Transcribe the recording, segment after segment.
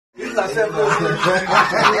Big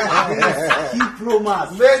Pro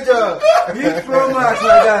Max. Major. Big Pro Max, my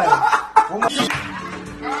guy.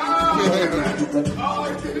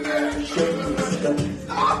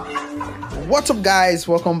 What's up, guys?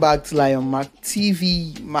 Welcome back to Lion Mark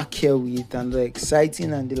TV. Mark here with another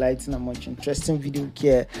exciting and delighting and much interesting video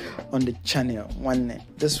here on the channel.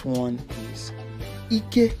 This one is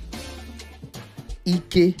Ike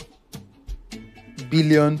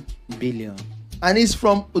Billion, and it's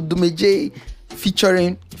from Odumeje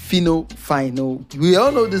featuring Phyno. We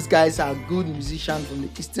all know these guys are good musicians from the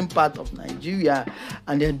eastern part of Nigeria,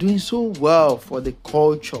 and they're doing so well for the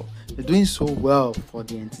culture. They're doing so well for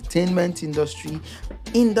the entertainment industry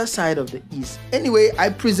in the side of the east. Anyway, I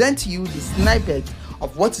present to you the snippet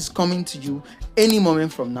of what is coming to you any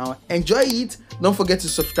moment from now. Enjoy it. Don't forget to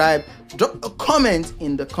subscribe. Drop a comment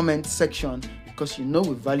in the comment section, because you know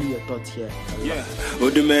we value your thoughts here. Yeah.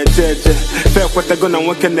 Odumeje, fair what I gonna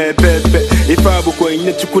work in a bebe. If I will go in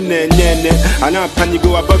the chukune nene, and I'm planning to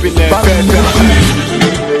go above in there.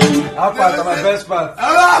 How part of my best part?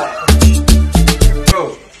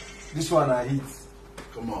 Bro, this one I hit.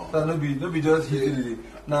 Come on. So no be just hit.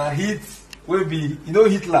 Now hit will be, you know,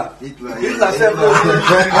 Hitler. Hitler said,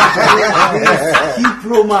 Big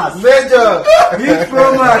Pro Max. Major. Big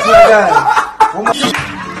Pro Max, my guy.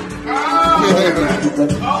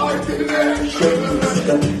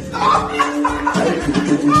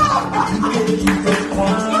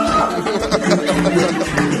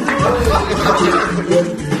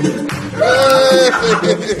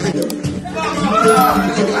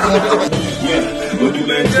 Yeah,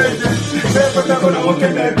 Odumeje, fair what I gonna work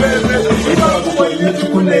in a bebe.